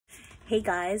Hey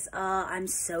guys, I'm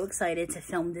so excited to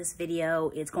film this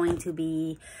video. It's going to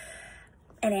be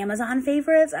an Amazon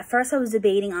favorites. At first I was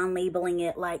debating on labeling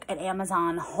it like an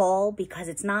Amazon haul because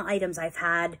it's not items I've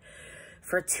had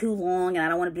for too long and I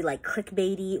don't want to be like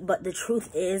clickbaity, but the truth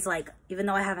is, like, even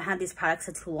though I haven't had these products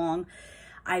for too long,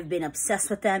 I've been obsessed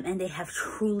with them and they have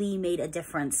truly made a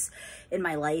difference in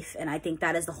my life. And I think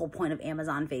that is the whole point of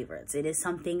Amazon favorites. It is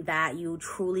something that you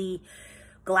truly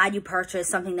glad you purchased,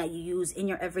 something that you use in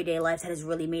your everyday life that has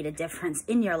really made a difference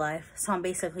in your life. So I'm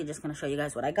basically just going to show you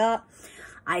guys what I got.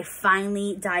 I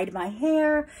finally dyed my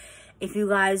hair. If you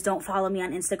guys don't follow me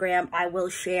on Instagram, I will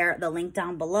share the link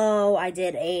down below. I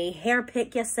did a hair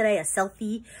pic yesterday, a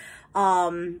selfie,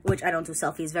 which I don't do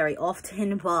selfies very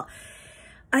often, but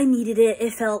I needed it.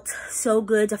 It felt so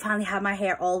good to finally have my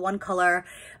hair all one color.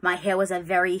 My hair was a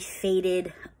very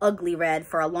faded, ugly red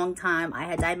for a long time. I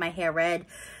had dyed my hair red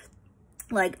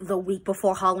like the week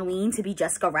before Halloween to be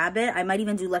Jessica Rabbit. I might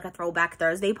even do like a throwback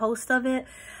Thursday post of it.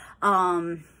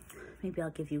 Maybe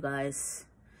I'll give you guys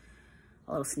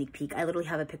a little sneak peek. I literally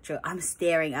have a picture. I'm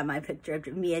staring at my picture of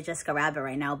me as Jessica Rabbit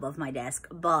right now above my desk.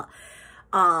 But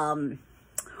what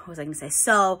was I gonna say?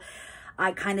 So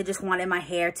I kind of just wanted my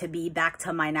hair to be back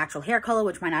to my natural hair color,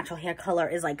 which my natural hair color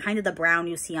is like kind of the brown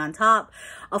you see on top.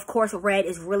 Of course, red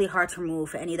is really hard to remove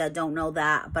for any that don't know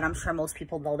that, but I'm sure most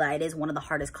people know that it is one of the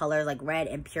hardest colors, like red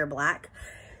and pure black.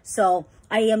 So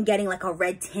I am getting like a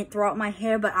red tint throughout my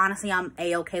hair, but honestly, I'm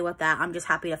a-okay with that. I'm just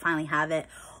happy to finally have it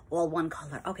all one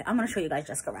color. Okay, I'm going to show you guys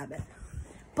Jessica Rabbit.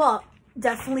 But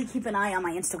definitely keep an eye on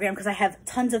my Instagram because I have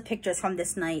tons of pictures from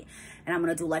this night, and I'm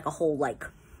going to do like a whole like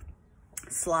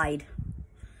slide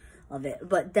of it.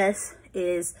 But this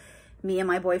is me and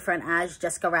my boyfriend as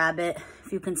Jessica Rabbit.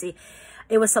 If you can see,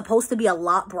 it was supposed to be a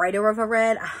lot brighter of a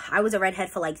red. I was a redhead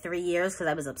for like 3 years because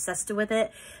I was obsessed with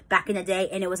it back in the day,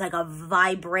 and it was like a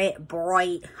vibrant,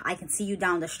 bright, I can see you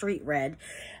down the street red.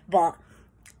 But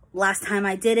last time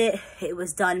I did it, it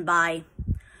was done by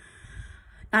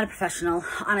not a professional.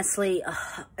 Honestly,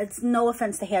 it's no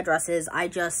offense to hairdressers. I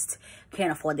just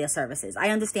can't afford their services. I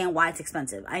understand why it's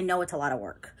expensive. I know it's a lot of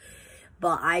work.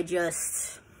 But I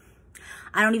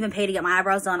don't even pay to get my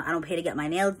eyebrows done. I don't pay to get my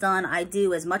nails done. I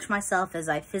do as much myself as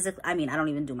I physically, I mean, I don't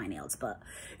even do my nails, but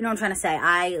you know what I'm trying to say?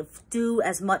 I do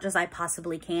as much as I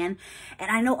possibly can. And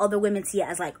I know other women see it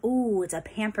as like, ooh, it's a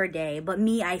pamper day. But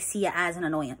me, I see it as an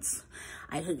annoyance.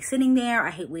 I hate sitting there. I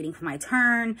hate waiting for my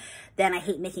turn. Then I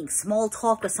hate making small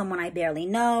talk with someone I barely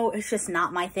know. It's just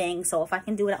not my thing. So if I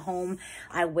can do it at home,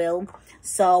 I will.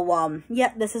 So,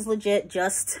 yeah, this is legit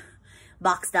just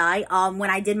box dye.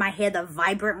 When I did my hair the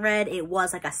vibrant red, it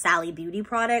was like a Sally Beauty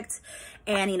product,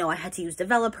 and you know, I had to use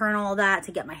developer and all that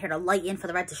to get my hair to lighten for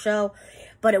the red to show,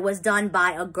 but it was done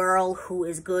by a girl who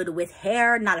is good with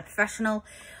hair, not a professional.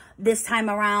 This time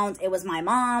around it was my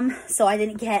mom, so I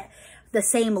didn't get the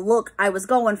same look I was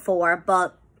going for,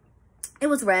 but it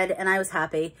was red and I was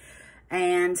happy.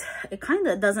 And it kind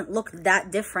of doesn't look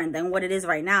that different than what it is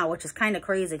right now, which is kind of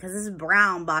crazy because this is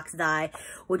brown box dye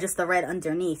with just the red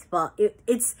underneath. But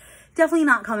it's definitely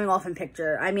not coming off in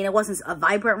picture. I mean, it wasn't a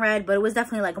vibrant red, but it was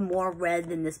definitely like more red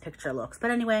than this picture looks.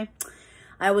 But anyway,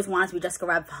 I always wanted to be Jessica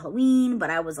Rabbit for Halloween, but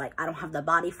I was like, I don't have the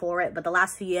body for it. But the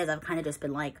last few years, I've kind of just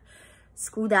been like,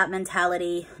 screw that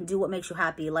mentality. Do what makes you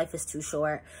happy. Life is too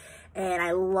short. And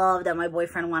I love that my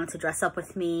boyfriend wanted to dress up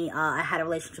with me. I had a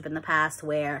relationship in the past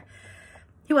where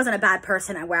he wasn't a bad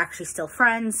person and we're actually still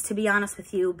friends, to be honest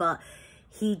with you, but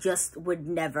he just would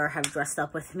never have dressed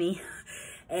up with me.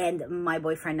 And my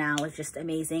boyfriend now is just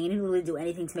amazing, and he would really do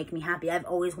anything to make me happy. I've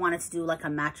always wanted to do like a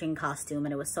matching costume,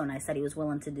 and it was so nice that he was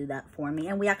willing to do that for me,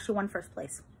 and we actually won first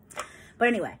place. But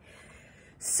anyway,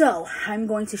 so I'm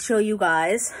going to show you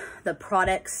guys the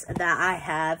products that I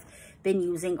have been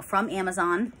using from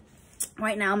Amazon.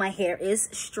 Right now, my hair is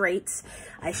straight.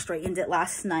 I straightened it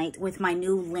last night with my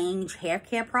new Lange hair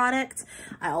care product.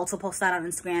 I also post that on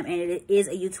Instagram, and it is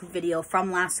a YouTube video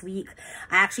from last week.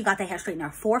 I actually got the hair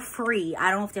straightener for free.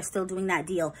 I don't know if they're still doing that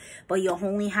deal, but you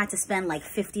only had to spend like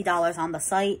 $50 on the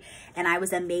site, and I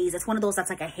was amazed. It's one of those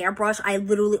that's like a hairbrush. I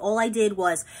literally, all I did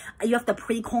was, you have to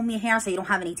pre-comb your hair so you don't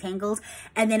have any tangles,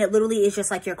 and then it literally is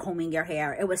just like you're combing your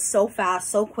hair. It was so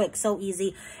fast, so quick, so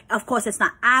easy. Of course, it's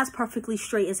not as perfectly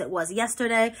straight as it was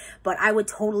yesterday, but I would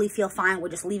totally feel fine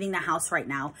with just leaving the house right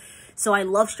now. So I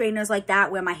love straighteners like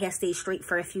that where my hair stays straight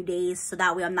for a few days, so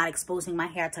that way I'm not exposing my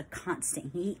hair to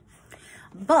constant heat.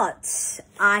 But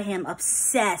I am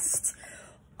obsessed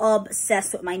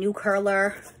with my new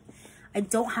curler. I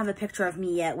don't have a picture of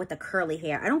me yet with the curly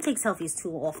hair. I don't take selfies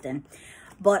too often,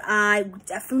 but I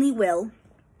definitely will.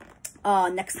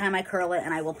 next time I curl it,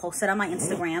 and I will post it on my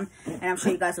Instagram, and I'm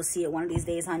sure you guys will see it one of these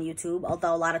days on YouTube,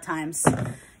 although a lot of times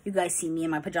you guys see me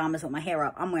in my pajamas with my hair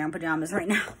up. I'm wearing pajamas right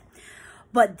now.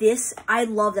 But this, I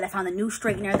love that I found a new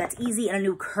straightener that's easy and a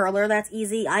new curler that's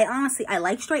easy. I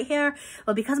like straight hair,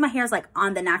 but because my hair is like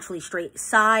on the naturally straight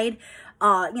side,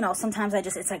 you know, sometimes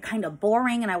it's like kind of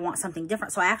boring and I want something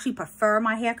different. So I actually prefer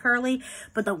my hair curly,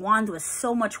 but the wand was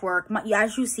so much work.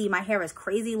 As you see, my hair is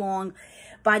crazy long.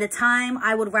 By the time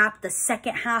I would wrap the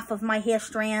second half of my hair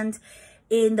strand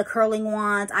in the curling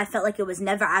wand, I felt like it was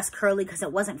never as curly because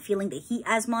it wasn't feeling the heat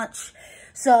as much.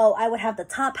 So I would have the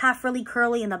top half really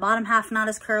curly and the bottom half not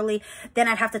as curly. Then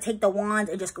I'd have to take the wand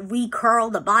and just re-curl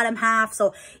the bottom half.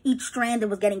 So each strand, it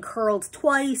was getting curled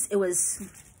twice. It was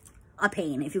a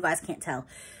pain, if you guys can't tell.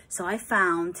 So I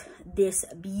found this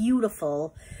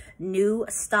beautiful new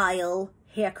style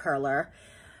hair curler.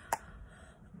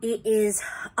 It is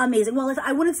amazing. Well,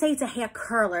 I wouldn't say it's a hair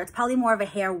curler. It's probably more of a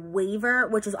hair waver,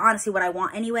 which is honestly what I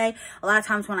want anyway. A lot of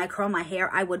times when I curl my hair,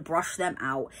 I would brush them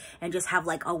out and just have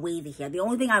like a wavy hair. The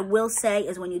only thing I will say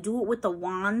is when you do it with the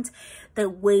wand, the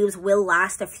waves will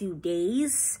last a few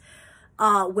days.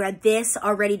 Where this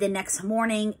already the next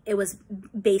morning, it was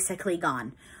basically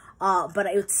gone. But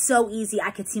it's so easy.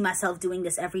 I could see myself doing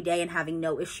this every day and having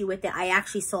no issue with it. I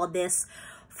actually saw this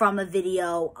from a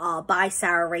video by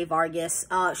Sarah Ray Vargas.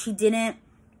 She didn't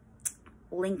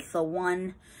link the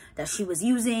one that she was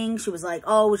using. She was like,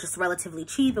 oh, it was just relatively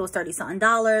cheap. It was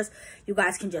 $30-something. You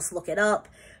guys can just look it up.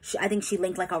 I think she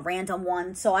linked like a random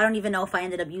one. So I don't even know if I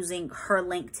ended up using her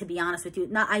link, to be honest with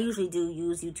you. I usually do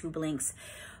use YouTube links.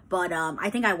 But I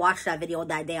think I watched that video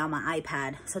that day on my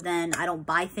iPad. So then I don't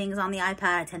buy things on the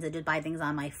iPad. I tend to just buy things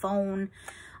on my phone.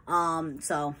 And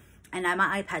on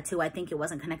my iPad too, I think it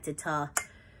wasn't connected to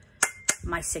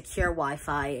my secure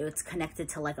Wi-Fi. It's connected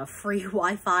to like a free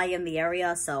Wi-Fi in the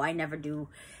area. So I never do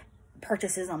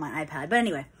purchases on my iPad. But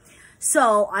anyway,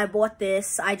 so I bought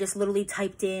this. I just literally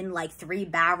typed in like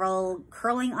 3-barrel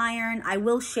curling iron. I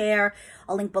will share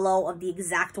a link below of the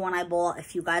exact one I bought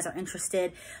if you guys are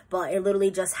interested. But it literally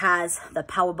just has the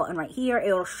power button right here.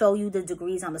 It'll show you the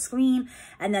degrees on the screen.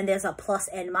 And then there's a plus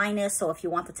and minus. So if you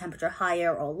want the temperature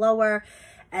higher or lower.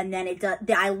 And then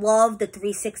I love the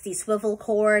 360 swivel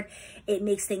cord. It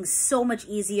makes things so much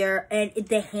easier. And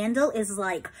the handle is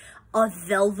like a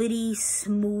velvety,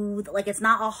 smooth, like it's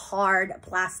not a hard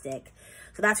plastic.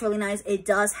 So that's really nice. It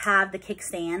does have the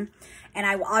kickstand.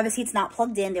 And obviously it's not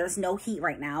plugged in. There's no heat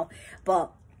right now.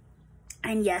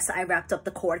 And yes, I wrapped up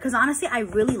the cord. Because honestly, I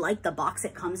really like the box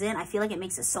it comes in. I feel like it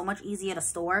makes it so much easier to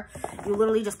store. You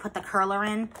literally just put the curler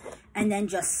in and then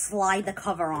just slide the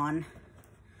cover on.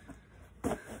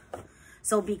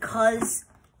 So because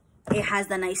it has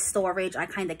the nice storage, I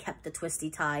kind of kept the twisty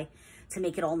tie to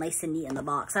make it all nice and neat in the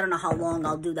box. I don't know how long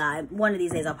I'll do that. One of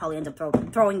these days I'll probably end up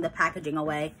throwing the packaging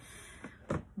away.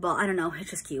 But I don't know, it's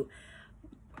just cute.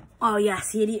 Oh yeah,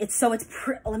 see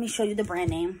let me show you the brand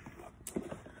name.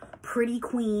 Pretty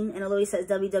Queen, and it literally says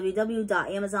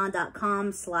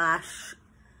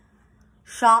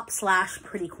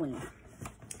www.amazon.com/shop/prettyqueen.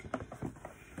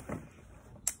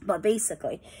 But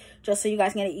basically, just so you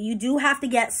guys can get it, you do have to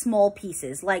get small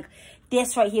pieces. Like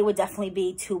this right here would definitely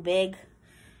be too big.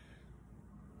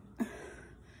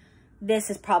 This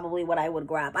is probably what I would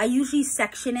grab. I usually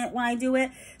section it when I do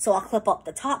it. So I'll clip up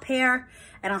the top hair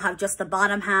and I'll have just the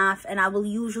bottom half. And I will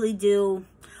usually do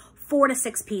 4 to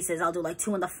 6 pieces. I'll do like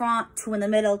 2 in the front, 2 in the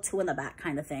middle, 2 in the back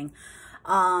kind of thing.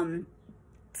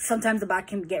 Sometimes the back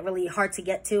can get really hard to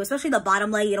get to, especially the bottom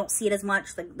layer. You don't see it as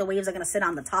much. The waves are going to sit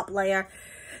on the top layer.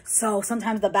 So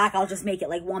sometimes the back, I'll just make it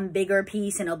like one bigger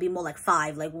piece and it'll be more like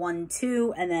 5, like 1,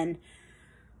 2, and then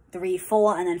 3,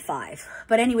 4, and then 5.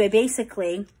 But anyway,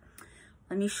 basically,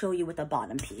 let me show you with the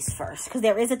bottom piece first, because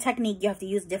there is a technique you have to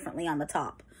use differently on the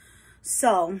top.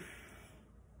 So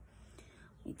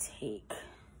let me take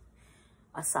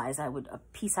a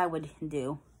piece I would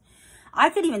do. I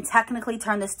could even technically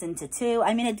turn this into 2.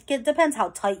 I mean, it depends how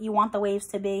tight you want the waves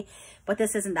to be, but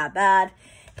this isn't that bad.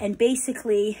 And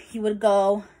basically, you would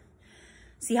go,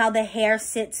 see how the hair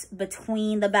sits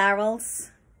between the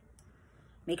barrels?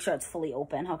 Make sure it's fully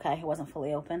open. Okay, it wasn't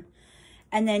fully open.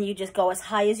 And then you just go as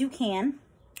high as you can.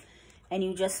 And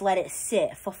you just let it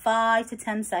sit for 5 to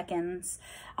 10 seconds.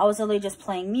 I was literally just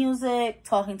playing music,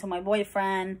 talking to my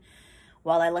boyfriend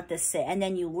while I let this sit. And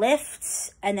then you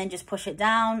lift and then just push it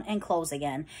down and close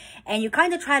again. And you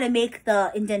kind of try to make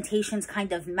the indentations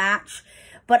kind of match.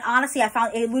 But honestly, I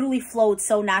found it literally flowed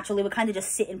so naturally. It would kind of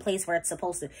just sit in place where it's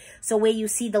supposed to. So where you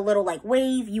see the little like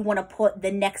wave, you want to put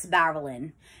the next barrel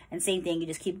in. And same thing, you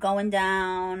just keep going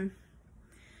down,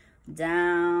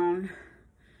 down,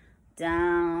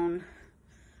 down.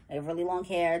 I have really long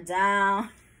hair. Down.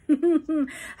 Haven't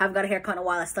got a haircut in a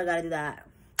while. I still got to do that.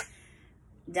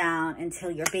 Down until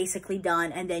you're basically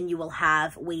done, and then you will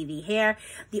have wavy hair.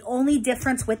 The only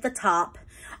difference with the top,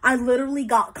 I literally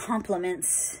got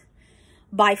compliments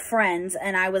by friends,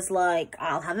 and I was like,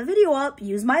 I'll have a video up,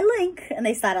 use my link, and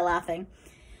they started laughing.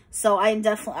 So I'm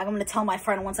going to tell my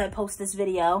friend once I post this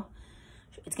video,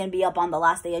 it's going to be up on the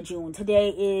last day of June. Today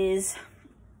is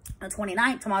the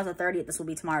 29th, tomorrow's the 30th. This will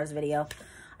be tomorrow's video.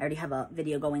 I already have a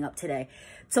video going up today.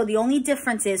 So the only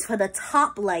difference is for the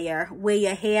top layer where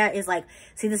your hair is like,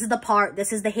 see, this is the part,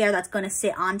 this is the hair that's going to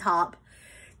sit on top.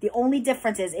 The only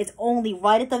difference is it's only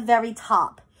right at the very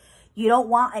top. You don't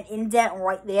want an indent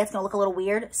right there. It's going to look a little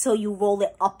weird. So you roll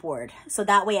it upward. So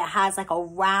that way it has like a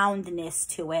roundness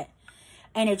to it.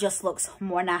 And it just looks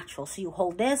more natural. So you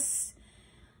hold this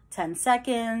 10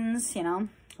 seconds, you know,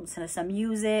 listen to some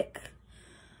music,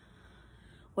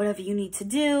 whatever you need to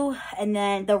do. And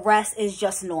then the rest is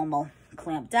just normal.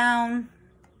 Clamp down,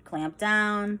 clamp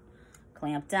down,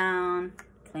 clamp down,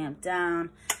 clamp down.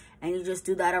 And you just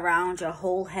do that around your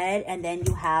whole head. And then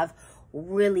you have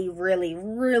really, really,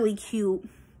 really cute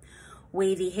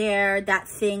wavy hair. That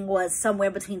thing was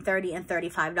somewhere between $30 and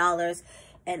 $35.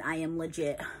 And I am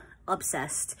legit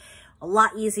obsessed. A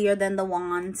lot easier than the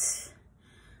wand.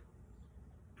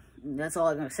 That's all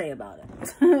I'm going to say about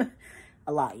it.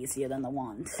 A lot easier than the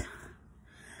wand.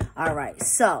 All right,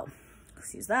 so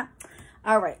excuse that.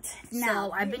 All right,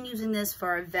 now I've been using this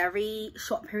for a very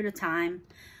short period of time.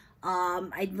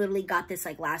 I literally got this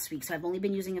like last week, so I've only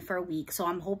been using it for a week. So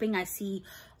I'm hoping I see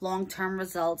long-term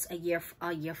results a year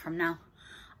from now,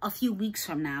 a few weeks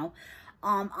from now.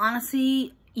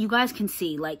 Honestly, you guys can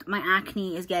see like my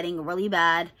acne is getting really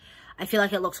bad. I feel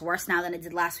like it looks worse now than it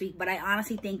did last week, but I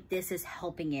honestly think this is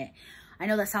helping it. I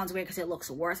know that sounds weird because it looks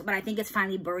worse, but I think it's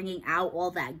finally bringing out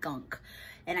all that gunk.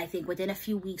 And I think within a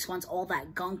few weeks, once all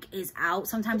that gunk is out,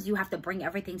 sometimes you have to bring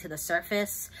everything to the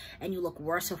surface and you look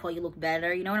worse before you look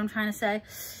better. You know what I'm trying to say?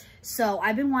 So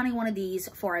I've been wanting one of these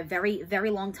for a very, very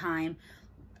long time.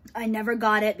 I never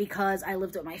got it because I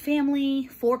lived with my family,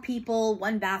 4 people,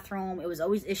 1 bathroom. It was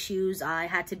always issues. I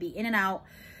had to be in and out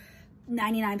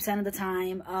 99% of the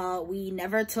time. We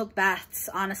never took baths.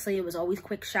 Honestly, it was always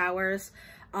quick showers.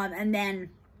 And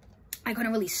then I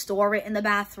couldn't really store it in the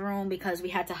bathroom because we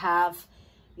had to have,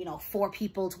 you know, 4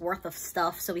 people's worth of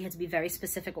stuff. So we had to be very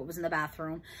specific what was in the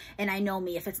bathroom. And I know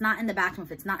me, if it's not in the bathroom,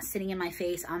 if it's not sitting in my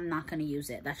face, I'm not going to use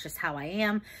it. That's just how I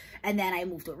am. And then I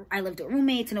lived with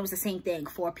roommates and it was the same thing.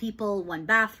 4 people, 1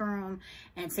 bathroom,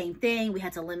 and same thing. We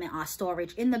had to limit our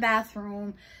storage in the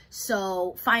bathroom.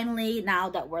 So finally, now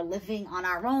that we're living on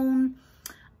our own,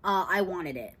 I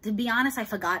wanted it. To be honest, I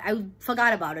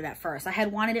forgot about it at first. I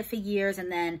had wanted it for years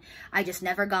and then I just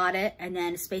never got it and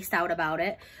then spaced out about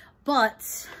it.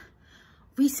 But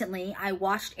recently I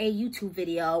watched a YouTube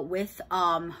video with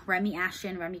Remy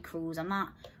Cruz. I'm not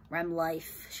Rem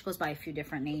Life. She goes by a few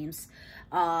different names.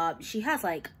 She has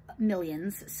like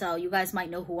millions, so you guys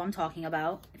might know who I'm talking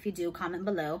about. If you do, comment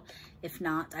below. If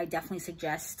not, I definitely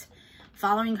suggest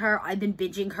following her. I've been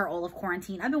binging her all of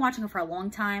quarantine. I've been watching her for a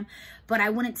long time, but I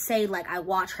wouldn't say like I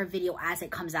watch her video as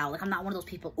it comes out. Like I'm not one of those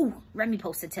people, ooh, Remy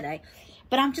posted today.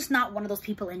 But I'm just not one of those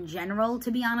people in general,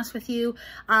 to be honest with you.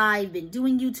 I've been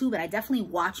doing YouTube and I definitely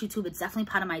watch YouTube. It's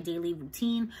definitely part of my daily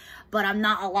routine, but I'm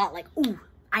not a lot like, ooh,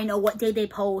 I know what day they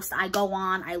post. I go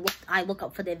on, I look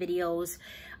up for their videos.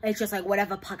 It's just like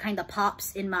whatever kind of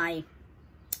pops in my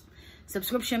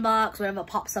subscription box, whatever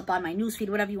pops up on my newsfeed,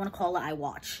 whatever you want to call it, I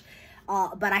watch.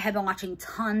 But I have been watching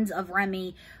tons of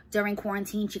Remy during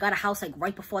quarantine. She got a house like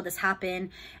right before this happened,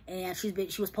 and she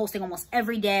was posting almost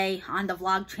every day on the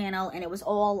vlog channel, and it was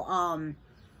all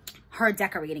her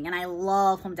decorating. And I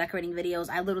love home decorating videos.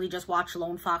 I literally just watched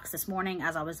Lone Fox this morning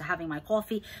as I was having my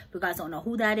coffee. If you guys don't know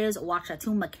who that is, watch that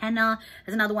too. McKenna,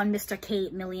 there's another one, Mr.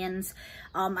 Kate Millions.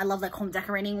 I love like home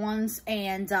decorating ones.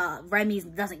 And Remy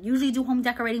doesn't usually do home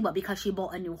decorating, but because she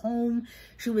bought a new home,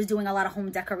 she was doing a lot of home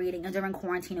decorating, and during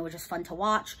quarantine it was just fun to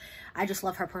watch. I just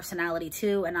love her personality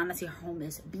too, and honestly her home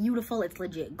is beautiful. It's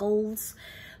legit goals.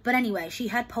 But anyway, she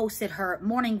had posted her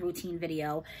morning routine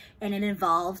video, and it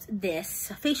involved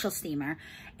this facial steamer.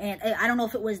 And I don't know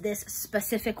if it was this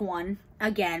specific one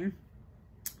again.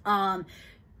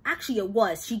 Actually it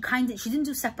was. She didn't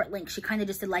do separate links. She kind of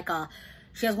just did like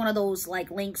she has one of those like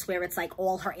links where it's like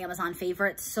all her Amazon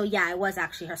favorites. So yeah, it was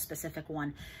actually her specific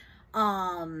one.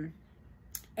 And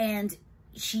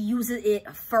she uses it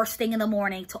first thing in the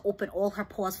morning to open all her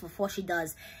pores before she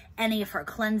does any of her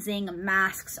cleansing,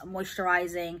 masks,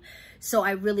 moisturizing. So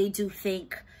I really do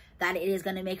think that it is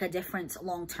going to make a difference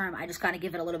long term. I just got to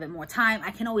give it a little bit more time.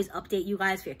 I can always update you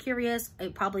guys if you're curious.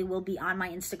 It probably will be on my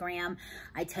Instagram.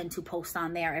 I tend to post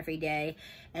on there every day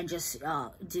and just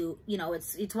do, you know,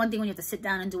 it's one thing when you have to sit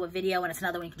down and do a video, and it's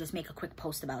another when you can just make a quick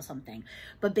post about something.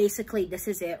 But basically, this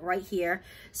is it right here.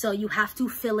 So you have to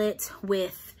fill it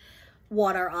with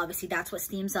water. Obviously, that's what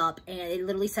steams up, and it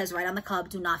literally says right on the cup,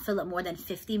 do not fill it more than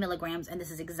 50 milligrams, and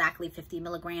this is exactly 50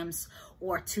 milligrams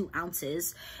or 2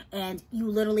 ounces. And you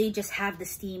literally just have the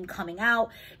steam coming out.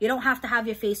 You don't have to have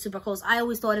your face super close. I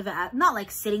always thought of it as, not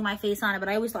like sitting my face on it, but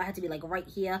I always thought it had to be like right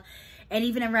here. And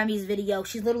even in Remy's video,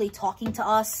 she's literally talking to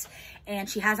us, and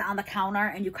she has it on the counter,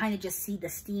 and you kind of just see the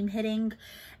steam hitting,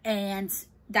 and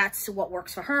that's what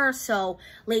works for her. So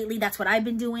lately, that's what I've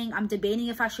been doing. I'm debating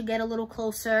if I should get a little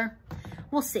closer.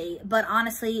 We'll see. But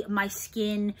honestly, my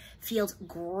skin feels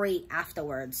great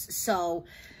afterwards. So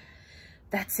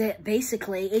that's it,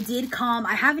 basically. It did come.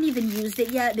 I haven't even used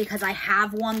it yet because I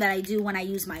have one that I do when I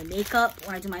use my makeup,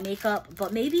 when I do my makeup.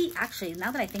 But maybe, actually,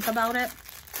 now that I think about it,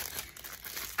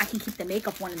 I can keep the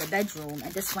makeup one in the bedroom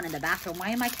and this one in the bathroom. Why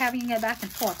am I carrying it back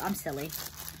and forth? I'm silly.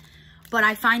 But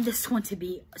I find this one to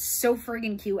be so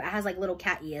friggin' cute. It has like little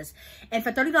cat ears. And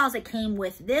for $30, it came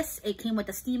with this. It came with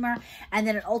the steamer. And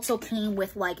then it also came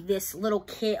with like this little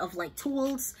kit of like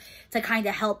tools to kind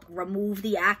of help remove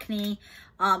the acne.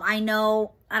 I don't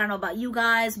know about you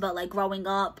guys, but like growing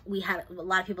up, we had a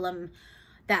lot of people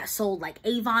that sold like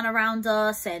Avon around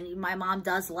us. And my mom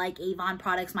does like Avon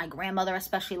products. My grandmother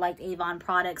especially liked Avon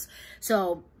products.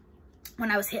 So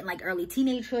when I was hitting like early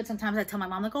teenagehood, sometimes I tell my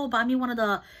mom like, oh, buy me one of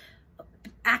the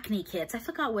acne kits. I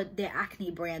forgot what their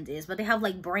acne brand is, but they have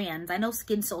like brands. I know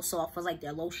Skin So Soft was like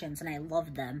their lotions, and I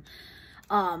loved them.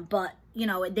 But you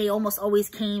know, they almost always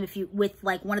came, if you with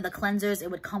like one of the cleansers, it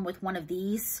would come with one of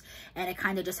these, and it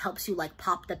kind of just helps you like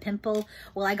pop the pimple.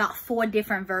 Well, I got 4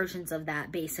 different versions of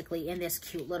that basically in this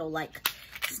cute little like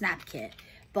snap kit.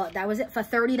 But that was it for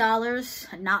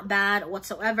 $30. Not bad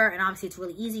whatsoever. And obviously it's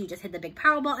really easy. You just hit the big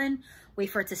power button,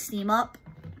 wait for it to steam up,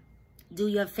 do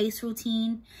your face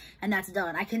routine, and that's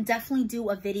done. I can definitely do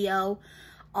a video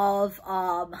of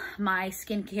my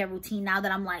skincare routine now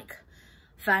that I'm like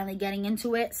finally getting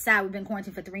into it. Sad, we've been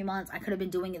quarantined for 3 months. I could have been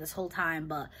doing it this whole time,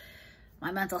 but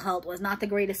my mental health was not the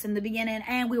greatest in the beginning,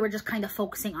 and we were just kind of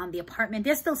focusing on the apartment.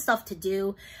 There's still stuff to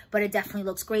do, but it definitely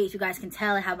looks great. If you guys can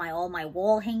tell, I have all my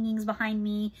wall hangings behind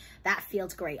me. That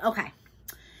feels great. Okay,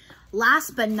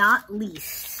 last but not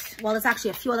least, well, there's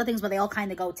actually a few other things, but they all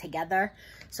kind of go together.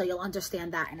 So you'll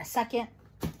understand that in a second.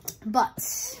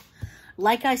 But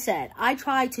like I said, I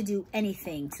try to do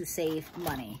anything to save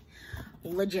money,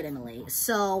 legitimately.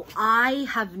 So I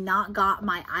have not got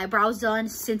my eyebrows done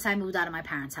since I moved out of my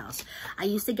parents' house. I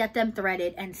used to get them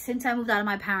threaded, and since I moved out of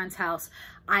my parents' house,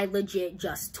 I legit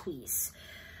just tweeze.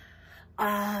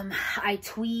 I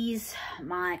tweeze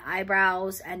my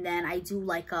eyebrows, and then I do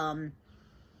like a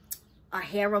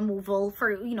hair removal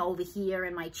for, you know, over here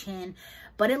in my chin,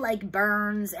 but it like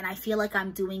burns, and I feel like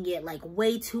I'm doing it like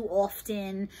way too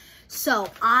often. So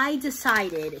I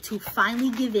decided to finally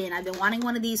give in. I've been wanting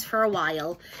one of these for a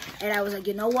while, and I was like,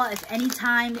 you know what, if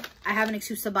anytime I have an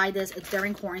excuse to buy this, it's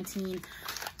during quarantine.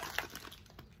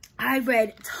 I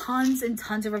read tons and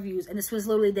tons of reviews, and this was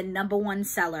literally the #1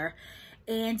 seller,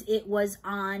 and it was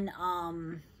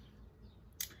on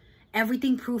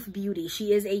Everything Proof Beauty.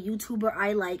 She is a YouTuber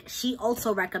I like. She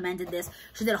also recommended this.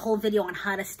 She did a whole video on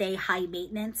how to stay high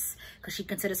maintenance, because she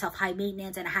considers herself high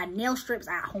maintenance, and had nail strips,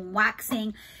 at home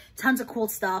waxing, tons of cool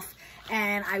stuff.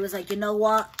 And I was like, you know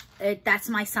what? That's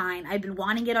my sign. I've been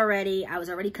wanting it already. I was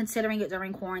already considering it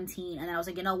during quarantine, and I was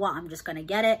like, you know what? I'm just gonna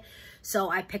get it.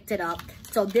 So I picked it up.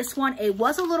 So this one, it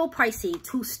was a little pricey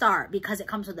to start because it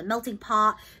comes with the melting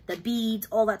pot, the beads,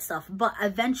 all that stuff. But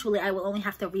eventually I will only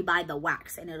have to rebuy the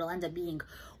wax, and it'll end up being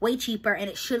way cheaper, and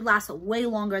it should last way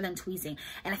longer than tweezing.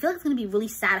 And I feel like it's gonna be really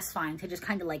satisfying to just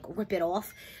kind of like rip it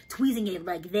off. Tweezing it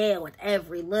like there with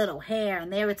every little hair,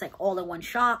 and there it's like all in one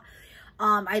shot.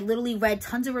 I literally read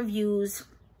tons of reviews.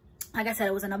 Like I said,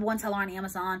 it was a #1 seller on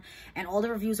Amazon, and all the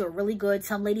reviews were really good.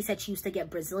 Some lady said she used to get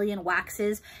Brazilian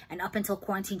waxes, and up until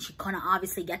quarantine, she couldn't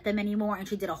obviously get them anymore, and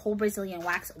she did a whole Brazilian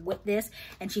wax with this,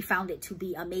 and she found it to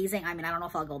be amazing. I mean, I don't know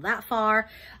if I'll go that far.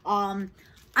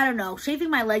 I don't know. Shaving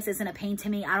my legs isn't a pain to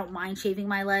me. I don't mind shaving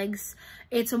my legs.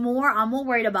 It's more, I'm more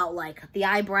worried about like the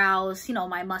eyebrows, you know,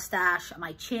 my mustache,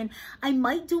 my chin. I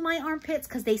might do my armpits,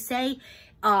 because they say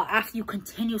after you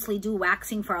continuously do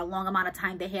waxing for a long amount of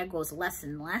time, the hair grows less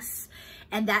and less,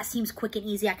 and that seems quick and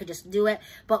easy. I could just do it,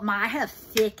 but I have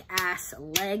thick ass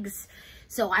legs,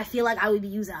 so I feel like I would be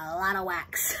using a lot of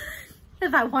wax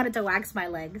if I wanted to wax my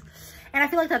legs. And I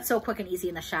feel like that's so quick and easy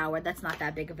in the shower. That's not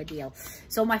that big of a deal.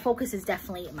 So my focus is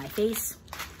definitely my face.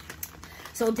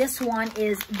 So this one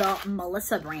is the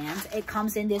Melissa brand. It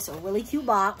comes in this really cute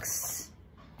box.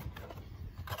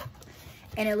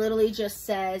 And it literally just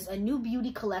says a new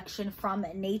beauty collection from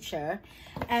nature.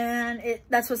 And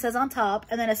that's what it says on top.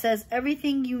 And then it says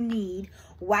everything you need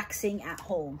waxing at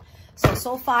home.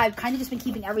 So far I've kind of just been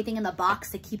keeping everything in the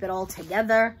box to keep it all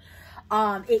together.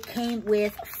 It came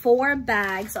with 4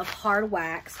 bags of hard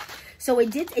wax. So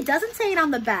it doesn't say it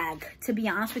on the bag, to be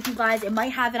honest with you guys. It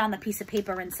might have it on the piece of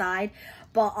paper inside,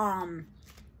 but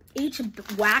each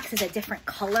wax is a different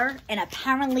color, and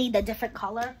apparently the different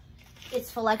color is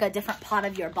for like a different part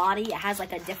of your body. It has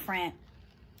like a different,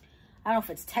 I don't know if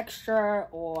it's texture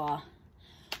or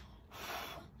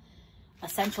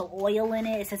essential oil in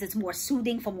it. It says it's more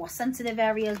soothing for more sensitive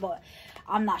areas, but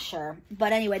I'm not sure.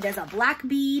 But anyway, there's a black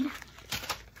bead,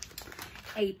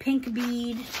 a pink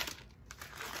bead,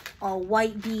 a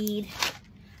white bead,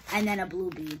 and then a blue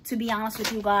bead. To be honest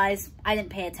with you guys, I didn't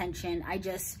pay attention. I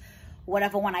just,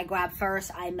 whatever one I grabbed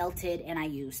first, I melted and I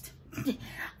used.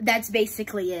 That's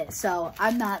basically it. So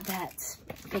I'm not that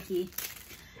picky.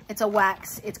 It's a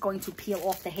wax. It's going to peel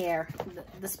off the hair.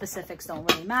 The specifics don't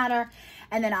really matter.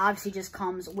 And then it obviously just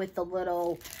comes with the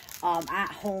little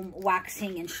at-home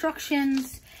waxing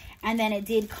instructions. And then it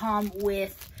did come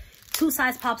with 2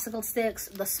 size popsicle sticks,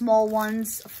 the small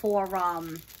ones for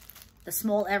the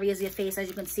small areas of your face. As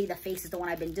you can see, the face is the one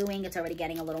I've been doing. It's already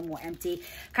getting a little more empty.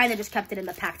 Kind of just kept it in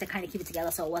the pack to kind of keep it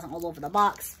together so it wasn't all over the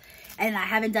box. And I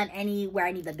haven't done any where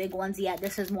I need the big ones yet.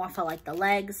 This is more for like the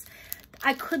legs.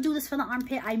 I could do this for the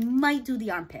armpit. I might do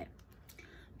the armpit.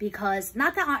 Because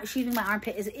not that shaving my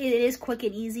armpit it is quick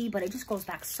and easy, but it just grows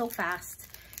back so fast.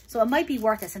 So it might be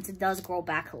worth it since it does grow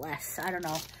back less. I don't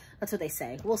know. That's what they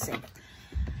say. We'll see.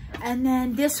 And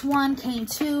then this one came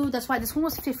too. That's why this one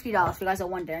was $50, if you guys are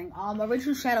wondering.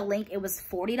 Originally she had a link. It was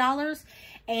 $40.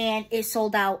 And it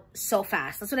sold out so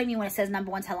fast. That's what I mean when it says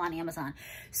 #1 seller on Amazon.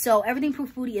 So Everything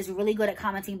Proof Booty is really good at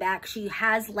commenting back. She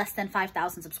has less than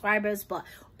 5,000 subscribers, but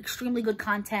extremely good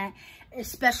content.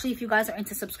 Especially if you guys are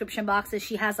into subscription boxes.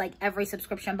 She has like every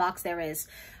subscription box there is.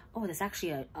 Oh, there's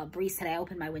actually a breeze today. I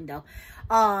opened my window.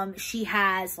 She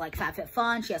has like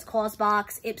FabFitFun. She has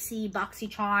CauseBox, Ipsy,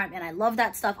 BoxyCharm, and I love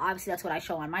that stuff. Obviously, that's what I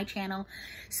show on my channel.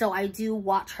 So I do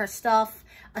watch her stuff,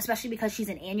 especially because she's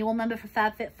an annual member for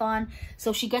FabFitFun.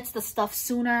 So she gets the stuff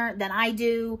sooner than I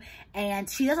do, and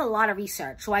she does a lot of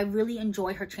research. So I really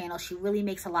enjoy her channel. She really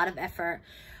makes a lot of effort.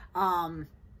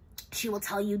 She will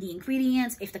tell you the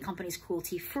ingredients, if the company's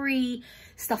cruelty-free,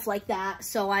 stuff like that.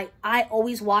 So I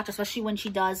always watch, especially when she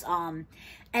does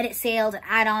edit sales and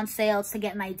add-on sales, to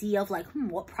get an idea of like,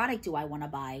 what product do I want to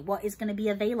buy? What is going to be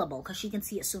available? Because she can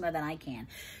see it sooner than I can.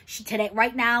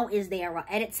 Right now is their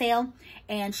edit sale,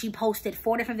 and she posted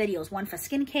 4 different videos. One for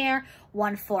skincare,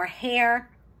 one for hair,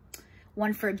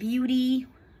 one for beauty.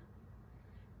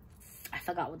 I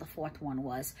forgot what the 4th one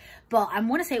was, but I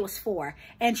want to say it was 4.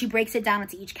 And she breaks it down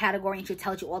into each category, and she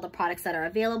tells you all the products that are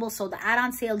available. So the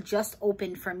add-on sale just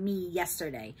opened for me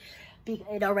yesterday.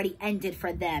 It already ended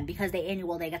for them because they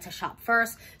get to shop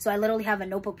first. So I literally have a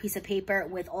notebook piece of paper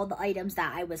with all the items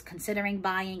that I was considering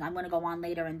buying. I'm going to go on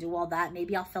later and do all that.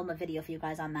 Maybe I'll film a video for you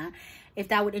guys on that. If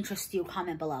that would interest you,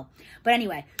 comment below. But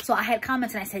anyway, so I had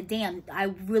comments and I said, damn,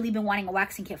 I've really been wanting a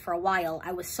waxing kit for a while.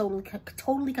 I was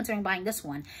totally considering buying this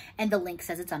one. And the link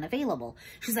says it's unavailable.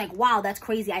 She's like, wow, that's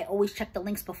crazy. I always check the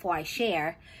links before I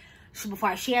share. Before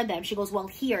I share them. She goes, well,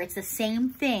 here, it's the same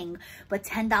thing, but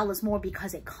 $10 more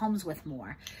because it comes with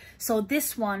more. So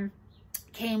this one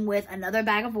came with another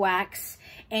bag of wax,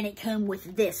 and it came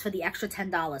with this for the extra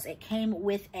 $10. It came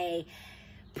with a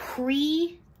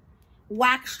pre-wax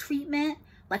treatment,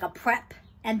 like a prep,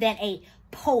 and then a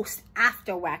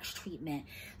post-after wax treatment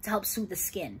to help soothe the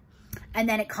skin. And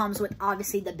then it comes with,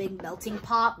 obviously, the big melting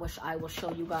pot, which I will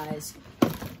show you guys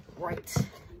right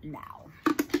now.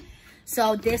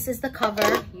 So this is the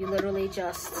cover. You literally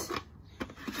just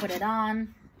put it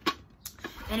on.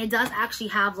 And it does actually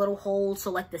have little holes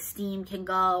so like the steam can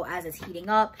go as it's heating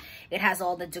up. It has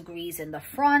all the degrees in the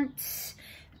front,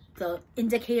 the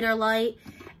indicator light.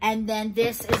 And then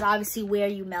this is obviously where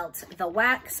you melt the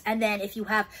wax. And then if you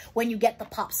have, when you get the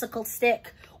popsicle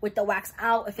stick with the wax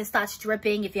out, if it starts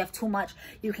dripping, if you have too much,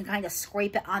 you can kind of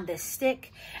scrape it on this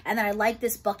stick. And then I like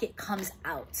this bucket comes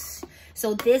out.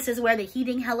 So this is where the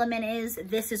heating element is.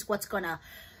 This is what's gonna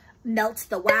melt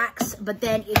the wax. But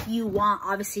then if you want,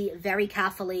 obviously very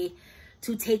carefully,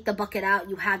 to take the bucket out,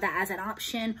 you have that as an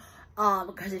option.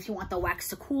 because if you want the wax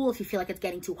to cool, if you feel like it's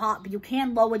getting too hot, but you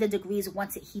can lower the degrees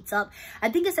once it heats up. I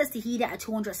think it says to heat it at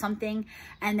 200 something,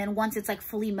 and then once it's like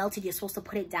fully melted, you're supposed to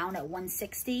put it down at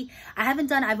 160.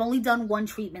 I've only done one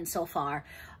treatment so far.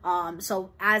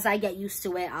 So as I get used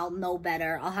to it, I'll know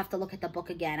better. I'll have to look at the book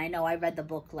again. I know I read the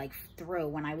book like through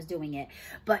when I was doing it,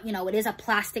 but you know, it is a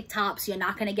plastic top, so you're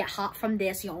not going to get hot from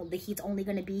this. You know, the heat's only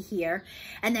going to be here.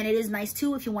 And then it is nice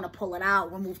too if you want to pull it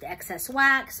out, remove the excess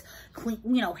wax, clean,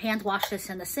 you know, hand wash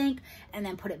this in the sink and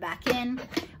then put it back in.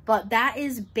 But that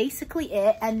is basically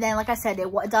it. And then, like I said,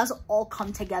 it does all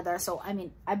come together. So I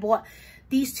mean, I bought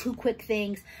these two quick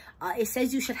things. It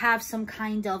says you should have some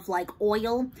kind of like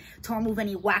oil to remove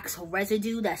any wax or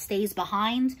residue that stays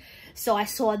behind. So I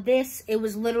saw this. It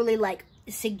was literally like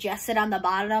suggested on the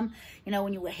bottom. You know,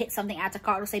 when you hit something at the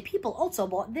cart, it'll say people also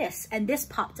bought this, and this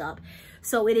popped up.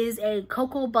 So it is a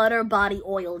cocoa butter body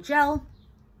oil gel.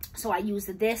 So I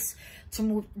used this to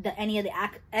remove any of the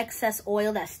excess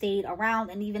oil that stayed around,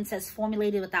 and even says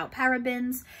formulated without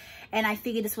parabens. And I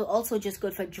figured this was also just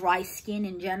good for dry skin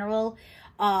in general.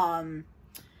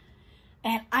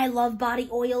 And I love body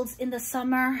oils in the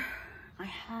summer. I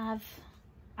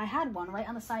had one right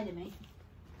on the side of me.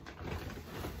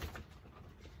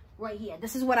 Right here.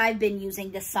 This is what I've been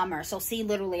using this summer. So see,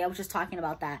 literally, I was just talking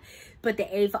about that. But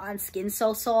the Avon Skin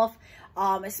So Soft,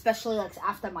 especially like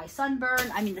after my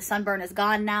sunburn. I mean, the sunburn is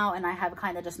gone now and I have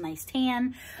kind of just nice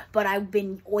tan. But I've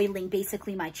been oiling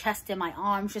basically my chest and my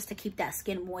arms just to keep that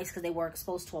skin moist because they were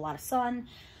exposed to a lot of sun.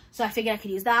 So I figured I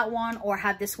could use that one or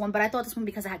have this one. But I thought this one,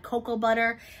 because I had cocoa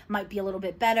butter, might be a little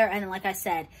bit better. And like I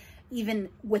said, even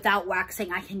without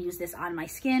waxing, I can use this on my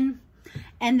skin.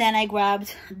 And then I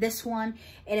grabbed this one.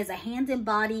 It is a hand and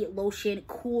body lotion,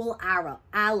 Cool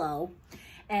Aloe.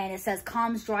 And it says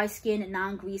calms dry skin,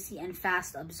 non-greasy and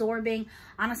fast absorbing.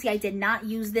 Honestly, I did not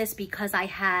use this because I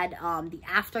had the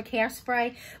aftercare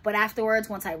spray. But afterwards,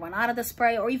 once I run out of the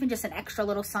spray, or even just an extra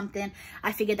little something,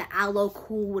 I figured the Aloe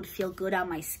Cool would feel good on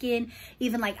my skin.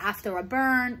 Even like after a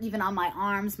burn, even on my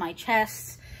arms, my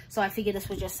chest. So I figured this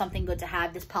was just something good to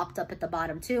have. This popped up at the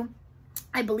bottom too.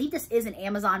 I believe this is an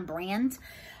Amazon brand.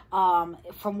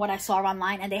 From what I saw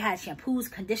online, and they had shampoos,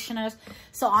 conditioners.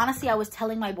 So honestly, I was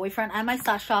telling my boyfriend I might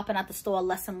start shopping at the store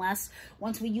less and less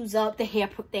once we use up the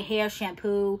hair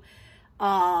shampoo,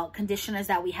 conditioners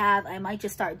that we have. I might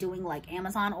just start doing like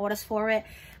Amazon orders for it.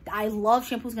 I love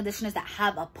shampoos and conditioners that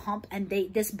have a pump, and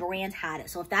this brand had it.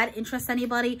 So if that interests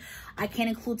anybody, I can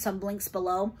include some links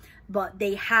below. But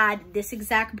they had this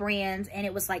exact brand, and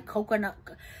it was like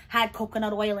had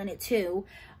coconut oil in it too.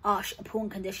 Shampoo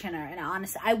and conditioner. And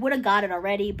honestly, I would have got it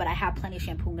already, but I have plenty of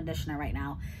shampoo and conditioner right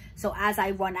now. So as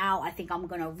I run out, I think I'm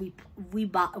gonna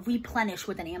replenish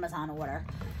with an Amazon order.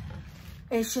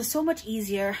 It's just so much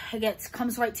easier. It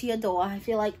comes right to your door. I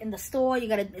feel like in the store, you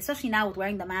gotta, especially now with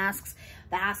wearing the masks,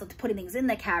 the hassle to putting things in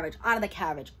the carriage, out of the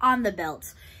carriage, on the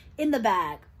belt, in the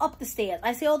bag, up the stairs.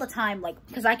 I say all the time, like,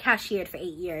 because I cashiered for 8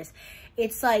 years,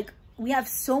 it's like we have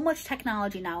so much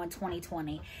technology now in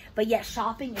 2020, but yet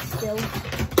shopping is still,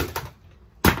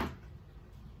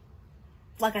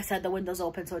 like I said, the window's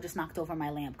open, so it just knocked over my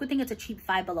lamp. Good thing it's a cheap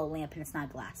Five Below lamp and it's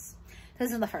not glass.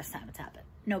 This is the first time it's happened.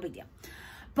 No big deal.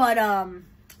 But,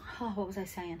 what was I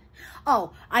saying?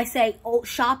 Oh,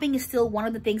 shopping is still one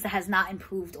of the things that has not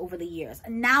improved over the years.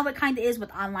 And now it kind of is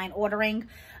with online ordering,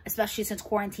 especially since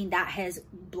quarantine, that has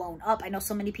blown up. I know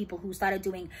so many people who started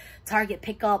doing Target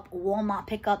pickup, Walmart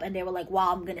pickup, and they were like,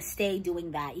 wow, I'm going to stay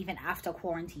doing that even after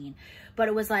quarantine. But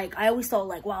it was like, I always thought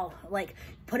like, wow, like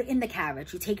put it in the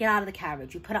carriage. You take it out of the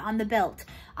carriage. You put it on the belt.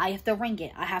 I have to ring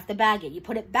it. I have to bag it. You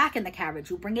put it back in the carriage.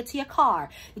 You bring it to your car.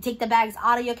 You take the bags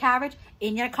out of your carriage,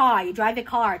 in your car. You drive your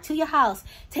car to your house.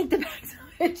 Take the bags.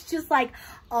 It's just like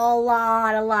a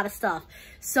lot of stuff.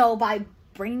 So by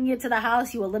bringing it to the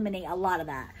house, you eliminate a lot of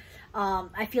that.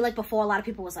 I feel like before, a lot of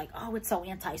people was like, oh, it's so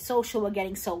antisocial, we're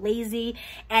getting so lazy.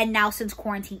 And now since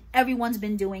quarantine, everyone's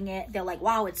been doing it. They're like,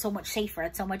 wow, it's so much safer,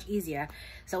 it's so much easier.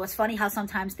 So it's funny how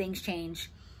sometimes things change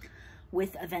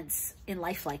with events in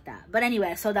life like that. But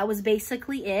anyway, so that was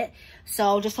basically it.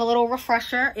 So just a little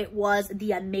refresher. It was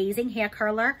the amazing hair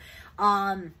curler,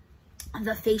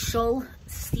 the facial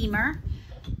steamer,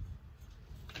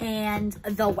 and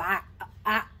the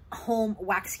at-home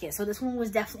wax kit. So this one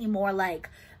was definitely more like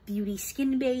beauty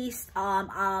skin based.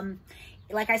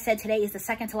 Like I said, today is the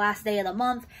second to last day of the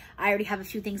month. I already have a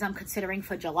few things I'm considering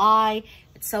for July.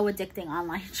 It's so addicting,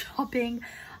 online shopping,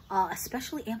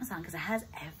 especially Amazon, because it has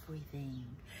everything.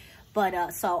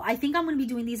 But so I think I'm going to be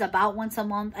doing these about once a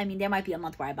month. I mean, there might be a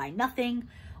month where I buy nothing.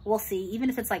 We'll see. Even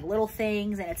if it's like little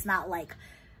things and it's not like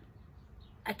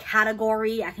a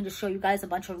category. I can just show you guys a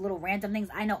bunch of little random things.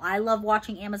 I know I love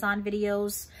watching Amazon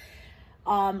videos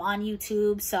on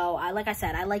YouTube. So like I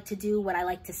said, I like to do what I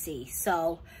like to see.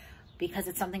 So because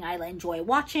it's something I enjoy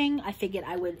watching, I figured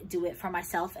I would do it for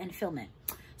myself and film it.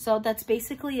 So that's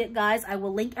basically it, guys. I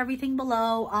will link everything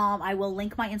below. I will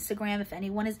link my Instagram if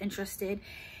anyone is interested.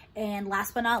 And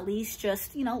last but not least,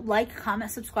 just, you know, like,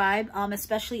 comment, subscribe,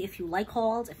 especially if you like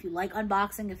hauls, if you like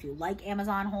unboxing, if you like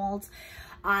Amazon hauls.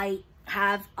 I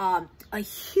have a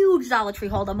huge Dollar Tree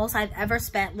haul, the most I've ever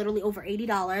spent, literally over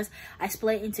 $80. I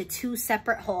split it into 2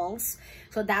 separate hauls.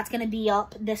 So that's going to be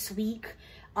up this week.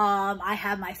 I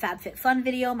have my FabFitFun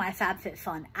video, my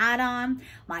FabFitFun add-on,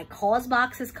 my cause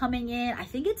box is coming in. I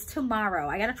think it's tomorrow.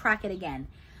 I gotta track it again.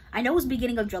 I know it was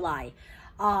beginning of July.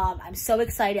 I'm so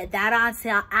excited. That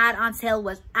add-on sale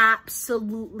was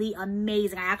absolutely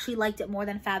amazing. I actually liked it more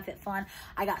than FabFitFun.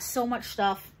 I got so much